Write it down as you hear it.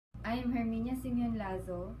I am Herminia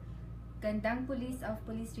Lazo, Gandang Police of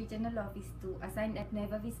Police Regional Office 2, assigned at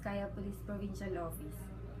Nueva Vizcaya Police Provincial Office.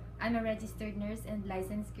 I'm a registered nurse and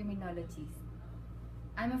licensed criminologist.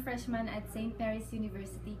 I'm a freshman at St. Mary's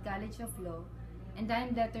University College of Law, and I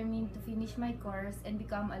am determined to finish my course and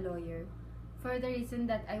become a lawyer, for the reason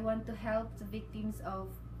that I want to help the victims of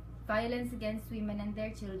violence against women and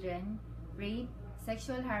their children, rape,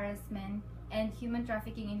 sexual harassment, and human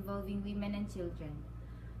trafficking involving women and children.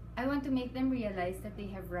 I want to make them realize that they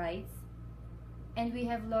have rights, and we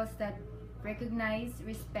have laws that recognize,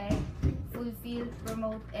 respect, fulfill,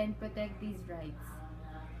 promote, and protect these rights.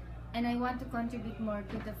 And I want to contribute more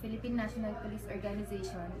to the Philippine National Police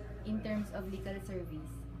Organization in terms of legal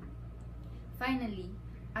service. Finally,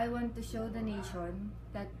 I want to show the nation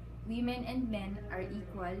that women and men are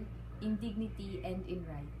equal in dignity and in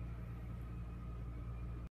rights.